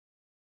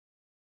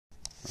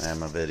And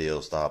my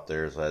video stopped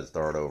there, so I had to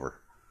start over.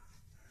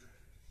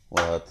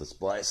 We'll have to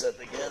splice it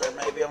together,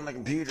 maybe on the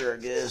computer, I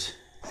guess.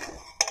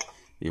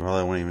 You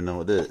probably won't even know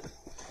what did it.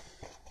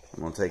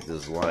 I'm gonna take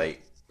this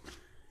light.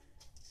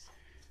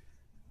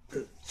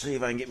 See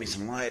if I can get me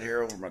some light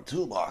here over my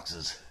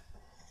toolboxes.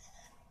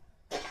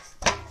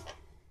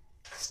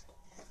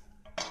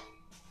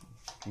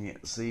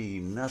 Can't see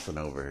nothing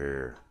over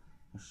here.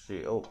 Let's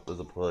see. Oh, there's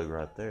a plug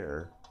right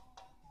there.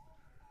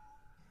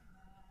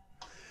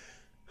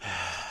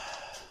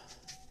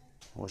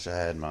 Wish I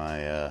had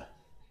my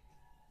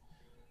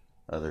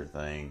other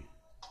thing,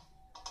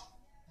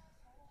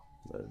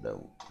 but I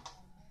don't.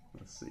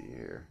 Let's see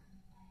here.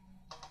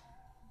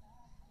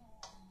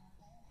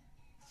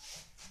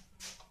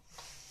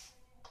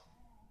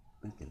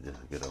 I can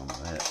just get on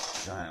that,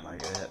 shine it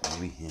like that,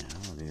 maybe. Yeah,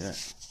 I'll do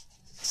that.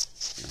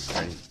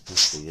 Alright,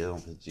 let's see. I'll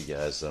put you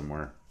guys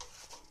somewhere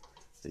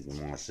so you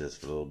can watch this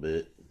for a little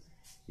bit.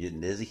 Getting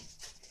dizzy?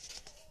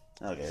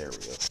 Okay, there we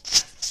go.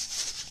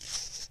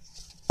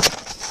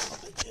 I'll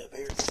put you up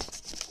here.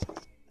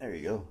 There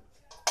you go.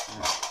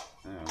 Right.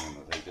 Now I'm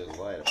going to take this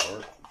light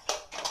apart.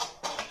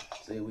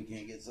 See if we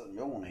can't get something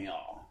going here.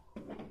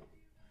 I'm going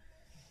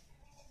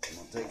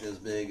to take this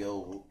big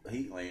old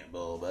heat lamp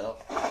bulb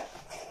out.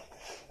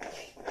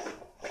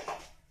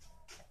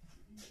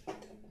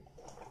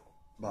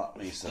 Bought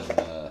me some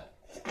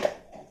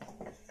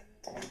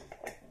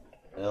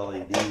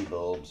LED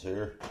bulbs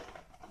here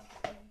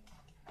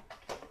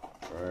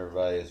from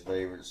everybody's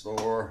favorite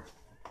store.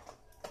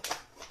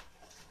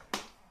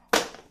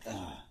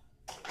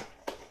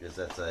 Guess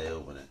that's how you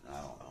open it.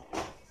 I don't know.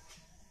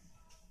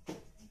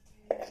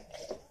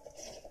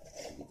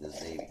 Get this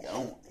baby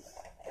going.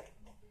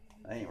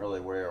 I ain't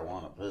really where I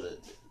want to put it.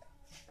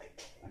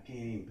 I can't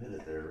even put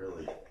it there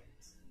really.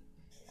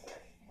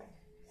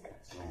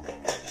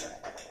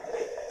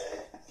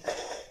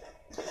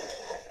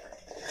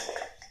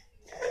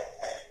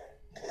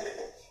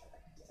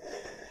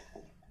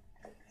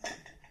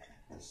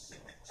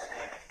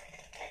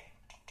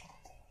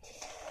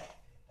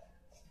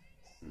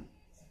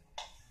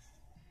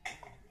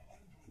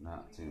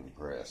 Not too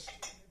impressed.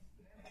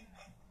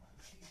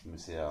 Let me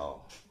see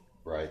how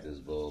bright this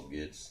bulb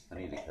gets. I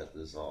need to cut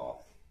this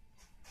off.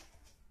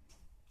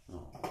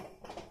 Oh.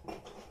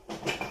 I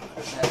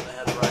just have to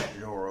have the right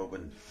drawer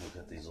open. We'll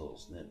cut these little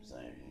snips out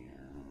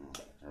here.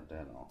 Cut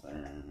that off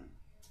there.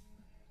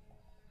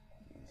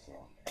 That's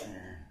off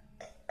there.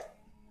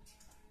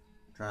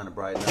 Trying to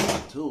brighten up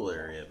my tool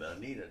area, but I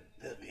need to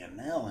put me a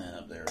nail in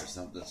up there or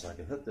something so I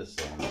can hook this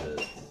on to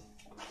it.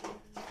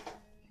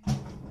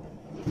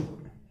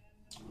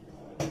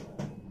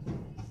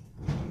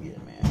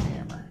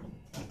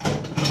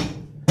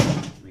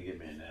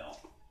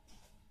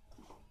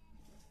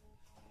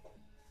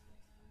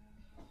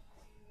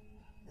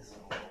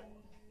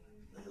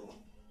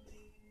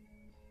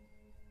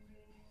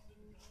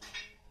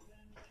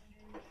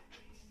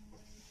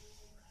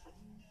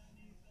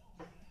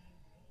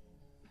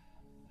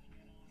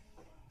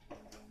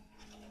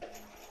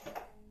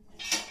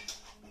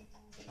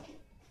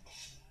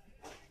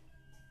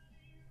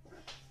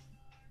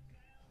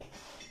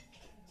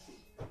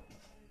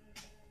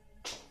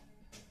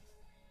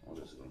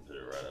 Put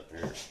it right up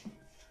here.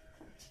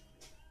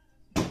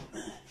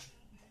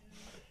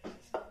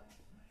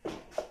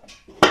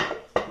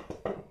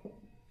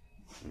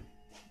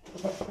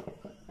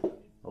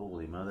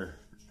 Holy mother.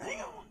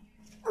 Hang on.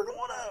 We're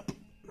going up.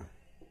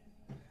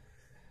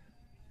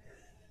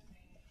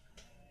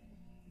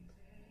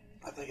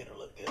 I think it'll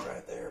look good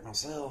right there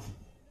myself.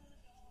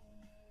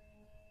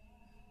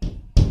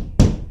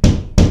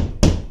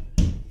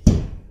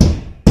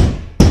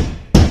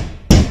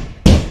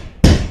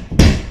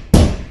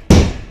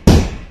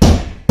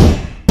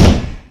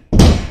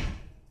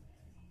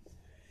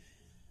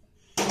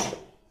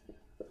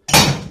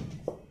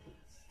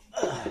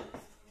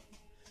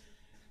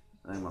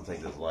 I'm gonna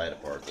take this light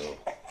apart though.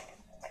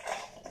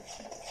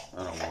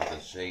 I don't want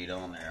this shade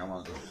on there. I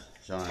want it to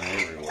shine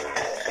everywhere.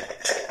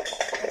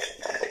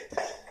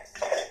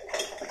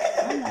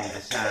 I want it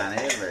to shine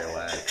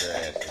everywhere.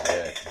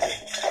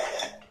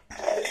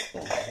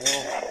 What the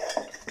hell?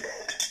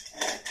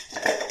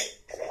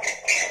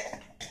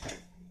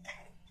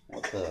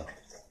 What the?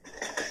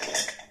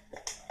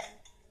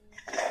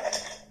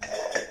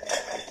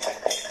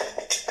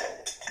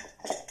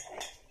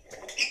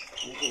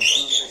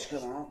 Something's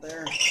coming out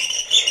there.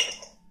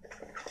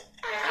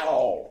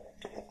 Ow!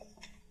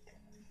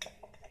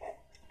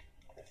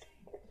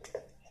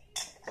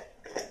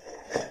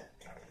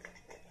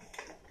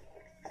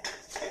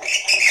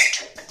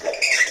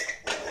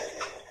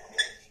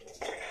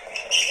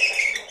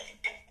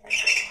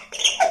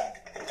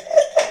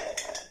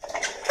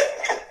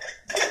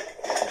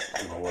 I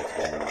don't know what's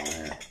going on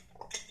there.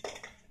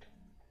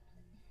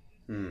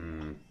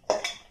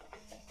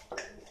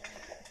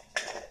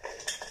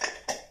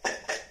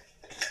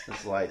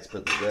 This light's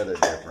put together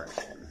different.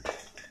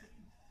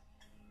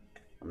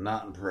 I'm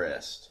not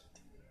impressed.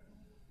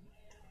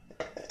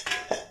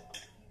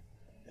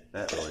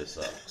 That really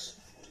sucks.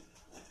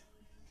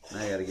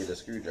 Now I gotta get a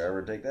screwdriver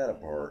and take that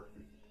apart.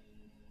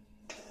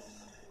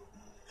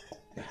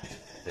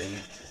 See?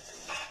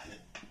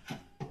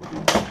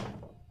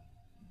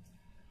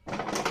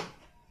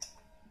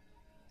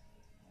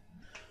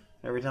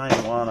 Every time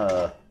you want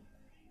a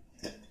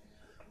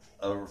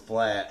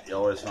flat, you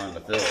always find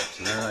the Phillips.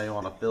 And every time you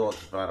want a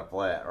Phillips, you find a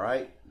flat,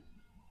 right?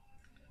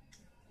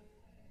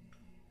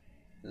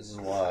 This is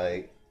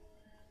why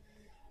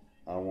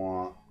I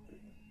want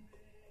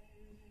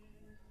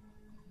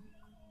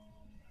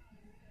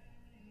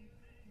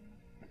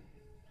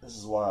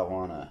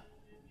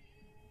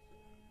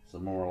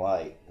some more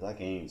light, because I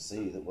can't even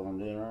see what I'm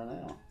doing right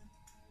now.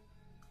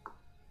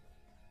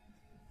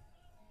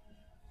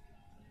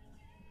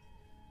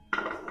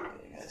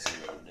 Okay, you guys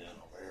see what I'm doing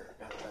over here.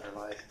 Got a better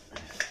light.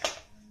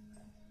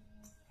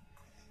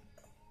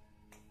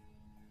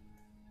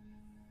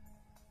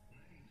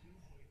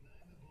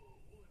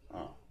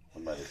 Oh,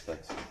 somebody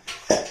stuck some.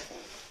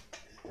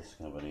 This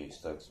company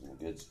stuck some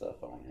good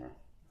stuff on here.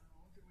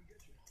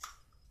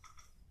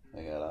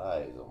 They got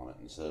eyes on it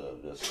instead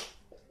of just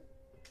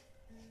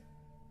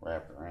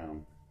wrapped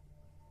around.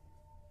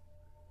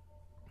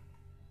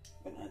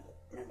 I'm gonna have to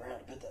remember how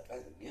to put that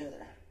back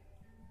together.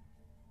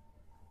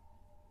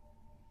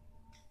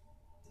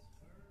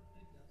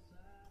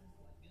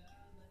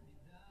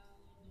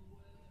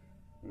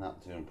 I'm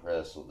not too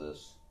impressed with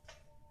this.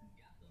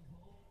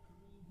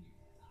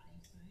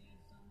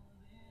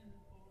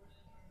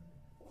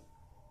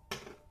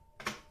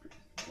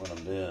 What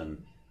I'm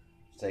doing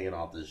is taking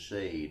off this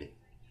shade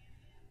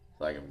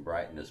so I can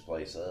brighten this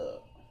place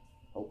up.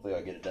 Hopefully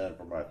I'll get it done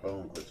for my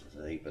phone quits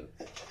taping.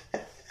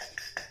 Okay,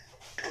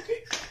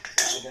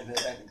 I gotta put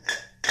it back and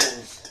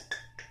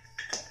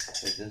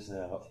take this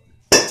out.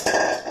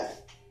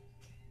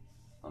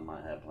 I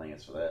might have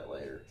plans for that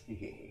later.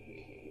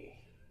 Okay.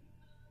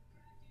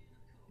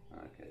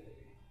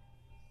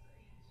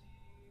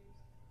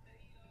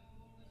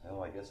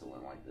 Well, I guess it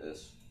went like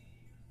this.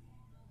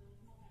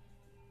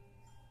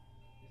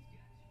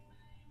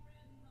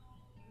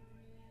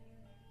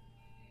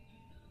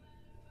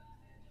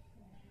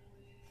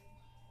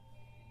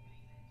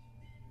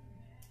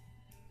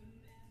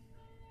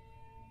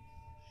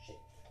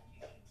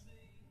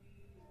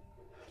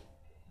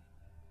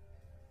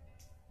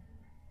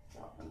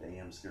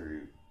 Damn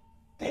screw.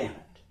 Damn it.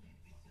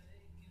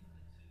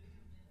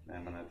 Now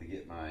I'm gonna have to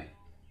get my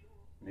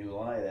new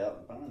light out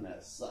and find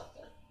that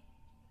sucker.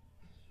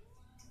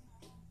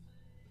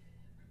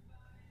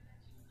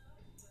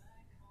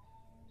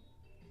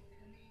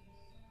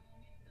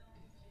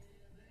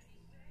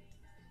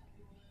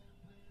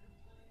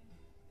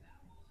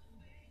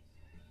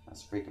 I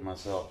was freaking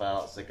myself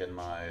out sticking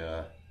my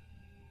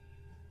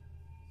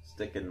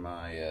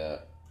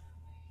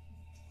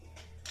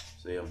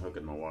see, I'm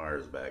hooking my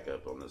wires back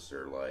up on this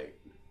here light.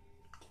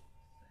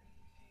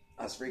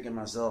 I was freaking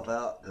myself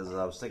out because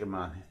I was sticking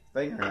my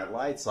finger in that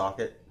light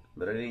socket,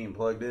 but it ain't even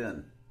plugged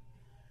in.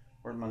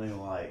 Where's my new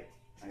light?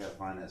 I gotta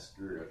find that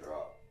screw I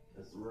dropped.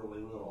 It's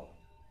really little.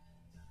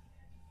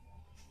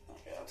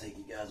 Okay, I'll take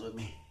you guys with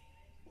me.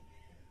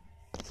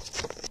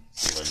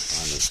 See if I can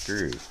find the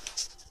screw.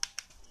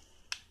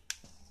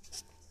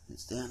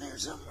 It's down there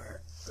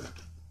somewhere.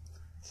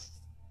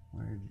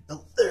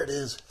 Oh, there it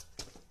is.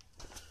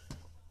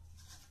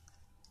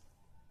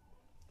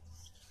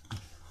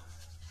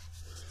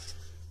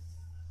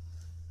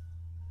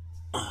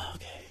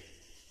 Okay.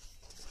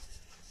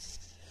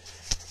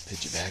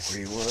 Put you back where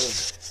you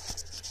was.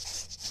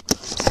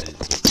 I need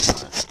to get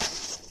my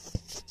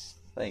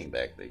thing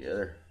back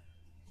together.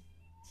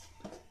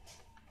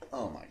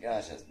 Oh my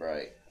gosh, that's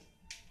bright.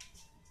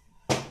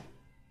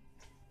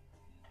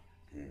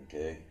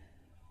 Okay.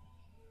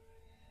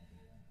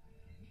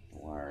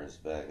 Wires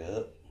back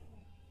up.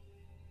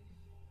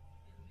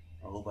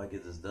 I hope I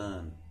get this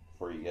done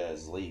before you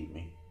guys leave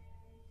me.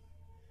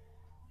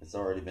 It's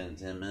already been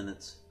 10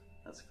 minutes.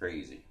 That's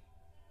crazy.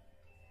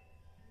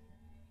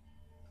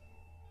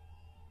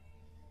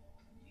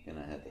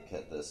 Gonna have to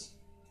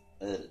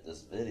edit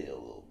this video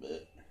a little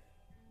bit.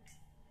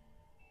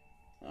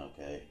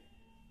 Okay.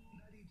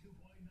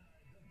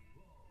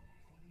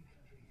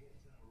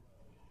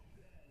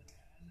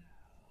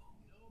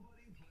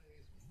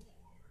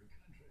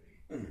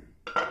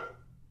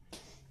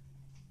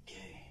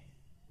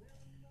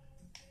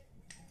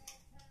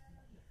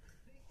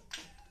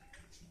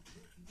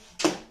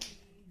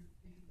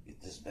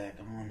 Back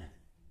on.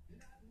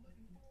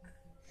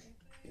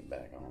 Get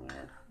back on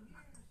there.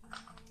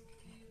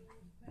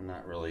 I'm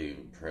not really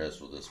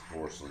impressed with this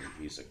porcelain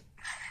piece of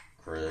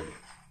crud.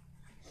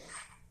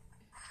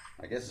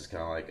 I guess it's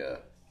kind of like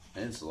a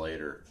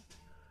insulator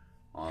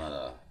on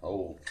an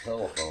old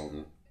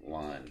telephone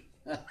line.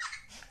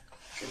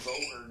 It's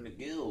older than the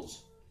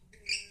gills.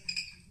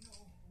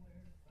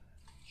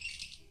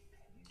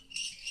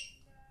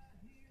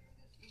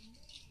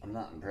 I'm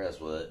not impressed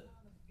with it.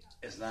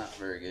 It's not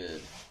very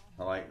good.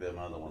 I like them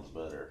other ones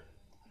better.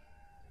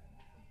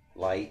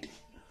 Light.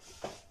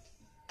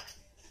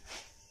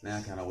 Now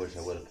I kind of wish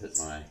I would have put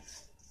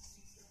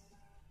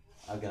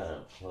I've got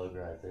a plug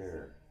right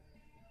there.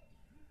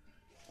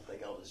 I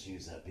think I'll just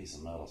use that piece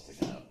of metal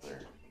sticking up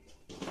there.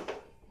 I got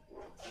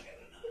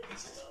another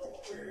piece of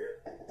metal over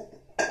here.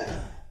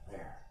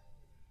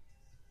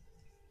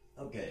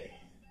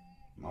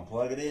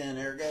 plug it in.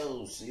 There it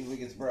goes. See if it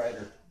gets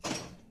brighter.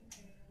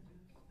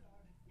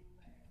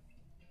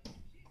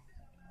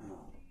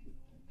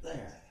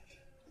 There.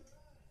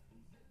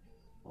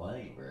 Well, that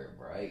ain't very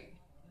bright.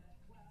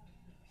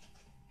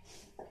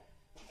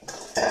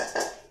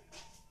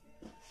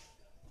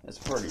 It's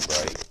pretty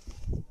bright.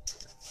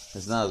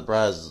 It's not as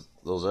bright as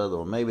those other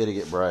ones. Maybe it'll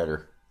get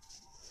brighter.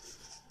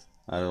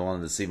 I just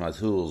wanted to see my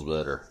tools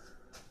better.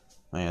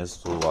 Man, this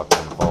toolbox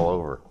is gonna fall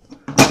over.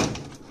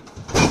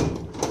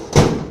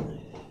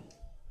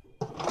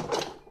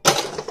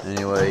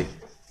 Anyway,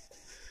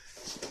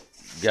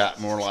 got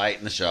more light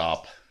in the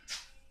shop.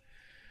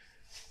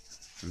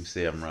 Let me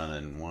see, I'm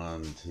running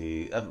 1,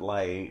 2. That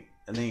light,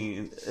 I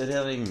mean,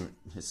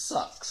 it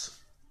sucks.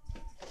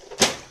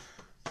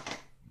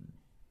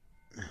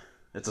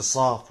 It's a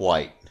soft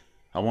white.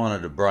 I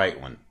wanted a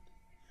bright one.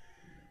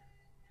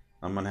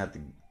 I'm gonna have to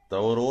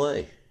throw it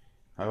away.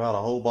 I got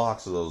a whole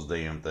box of those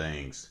damn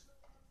things.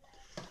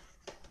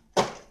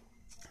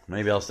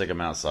 Maybe I'll stick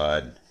them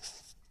outside.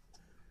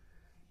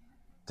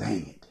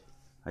 Dang it.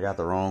 I got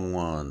the wrong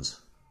ones.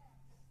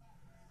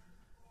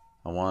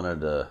 I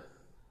wanted to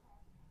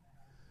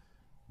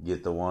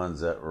get the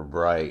ones that were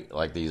bright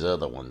like these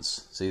other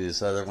ones. See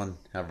this other one?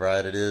 How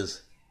bright it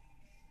is?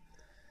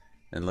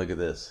 And look at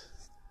this.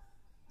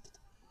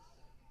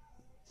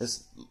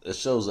 It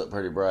shows up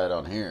pretty bright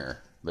on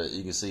here, but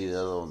you can see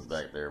the other ones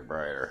back there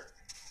brighter.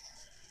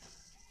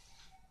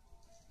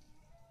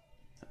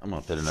 I'm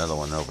gonna put another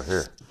one over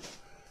here.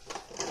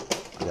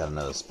 I got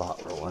another spot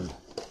for one.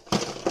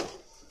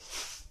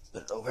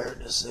 Put it over here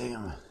to see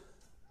them.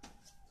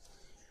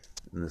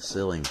 And the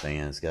ceiling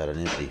fan's got an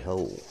empty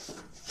hole.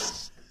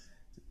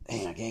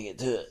 Dang, I can't get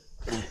to it.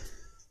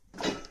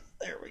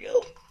 There we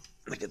go.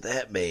 Look at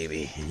that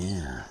baby.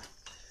 Yeah.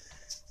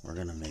 We're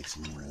gonna make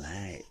some more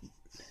light.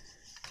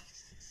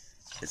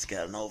 It's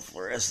got an old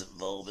fluorescent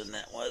bulb in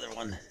that other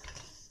one.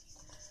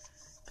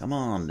 Come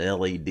on,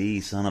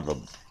 LED, son of a...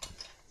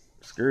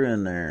 Screw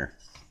in there.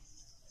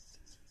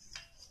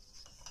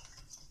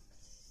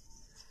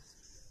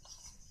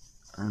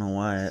 I don't know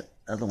why that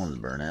other one's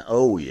burning out.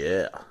 Oh,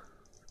 yeah.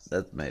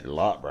 That's made it a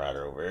lot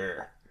brighter over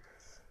here.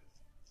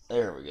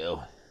 There we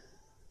go.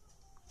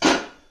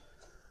 I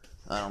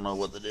don't know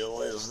what the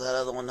deal is. That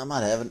other one, I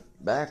might have it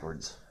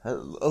backwards.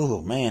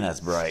 Oh, man, that's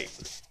bright.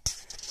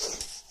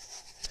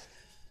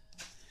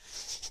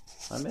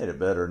 I made it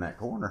better in that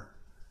corner.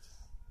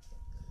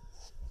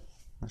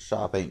 My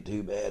shop ain't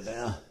too bad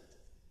now.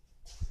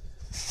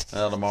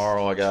 Well,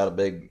 tomorrow I got a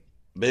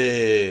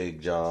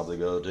big job to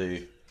go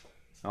to.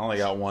 I only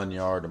got 1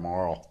 yard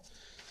tomorrow,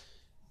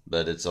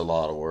 but it's a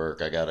lot of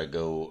work. I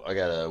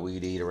gotta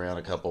weed eat around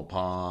a couple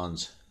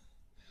ponds,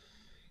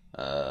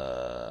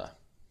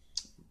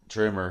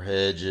 trim their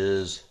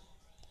hedges,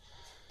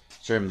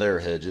 and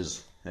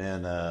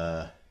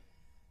I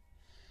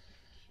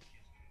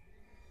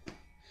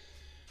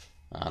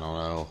don't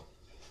know.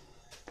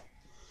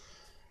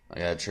 I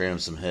gotta trim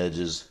some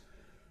hedges.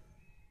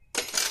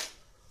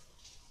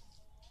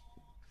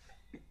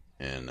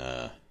 And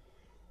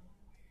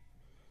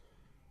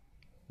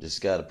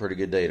just got a pretty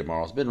good day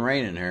tomorrow. It's been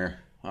raining here.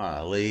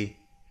 Lee,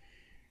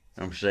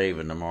 I'm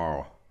shaving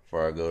tomorrow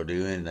before I go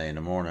do anything in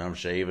the morning. I'm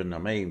shaving. I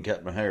may even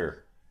cut my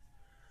hair.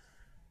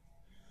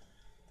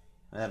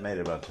 That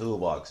made my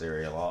toolbox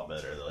area a lot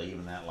better though.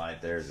 Even that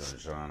light there is going to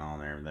shine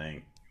on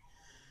everything.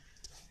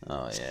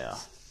 Oh yeah.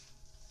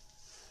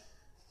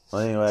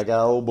 Well, anyway, I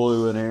got old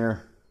blue in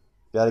here.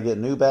 Got to get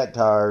new back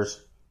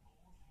tires.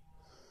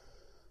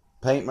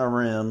 Paint my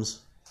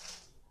rims.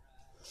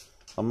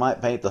 I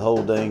might paint the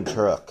whole dang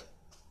truck.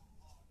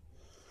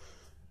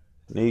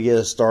 Need to get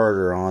a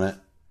starter on it.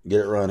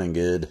 Get it running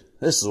good.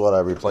 This is what I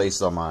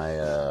replaced on my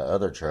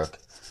other truck.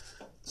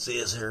 See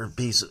this here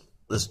piece,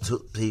 this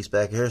piece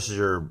back here. This is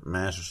your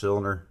master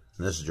cylinder.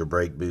 And this is your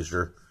brake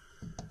booster.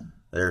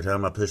 Every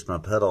time I pushed my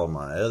pedal on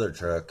my other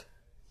truck,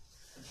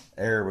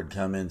 air would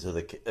come into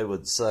it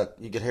would suck.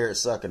 You could hear it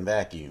sucking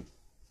vacuum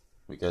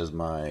because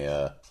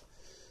my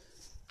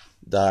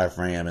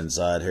diaphragm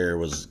inside here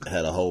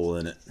had a hole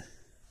in it.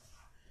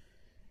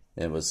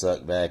 It would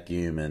suck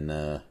vacuum and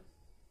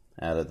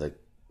out of the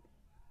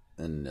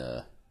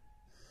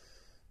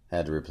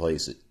had to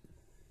replace it.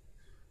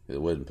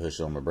 It wouldn't push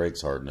on my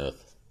brakes hard enough.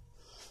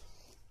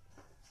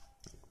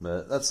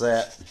 But that's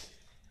that.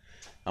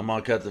 I'm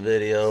gonna cut the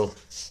video.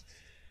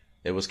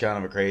 It was kind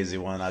of a crazy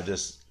one. I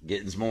just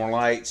getting some more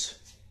lights,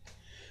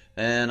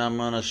 and I'm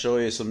gonna show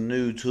you some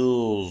new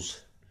tools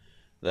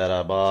that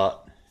I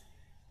bought,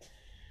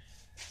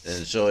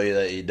 and show you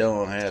that you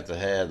don't have to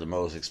have the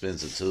most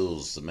expensive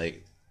tools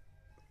when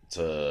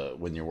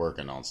you're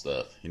working on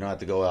stuff. You don't have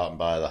to go out and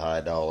buy the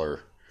high dollar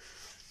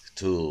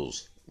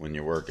tools when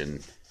you're working.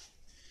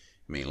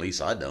 I mean, at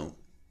least I don't.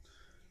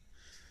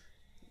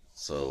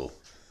 So,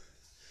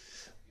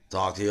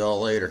 talk to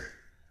y'all later.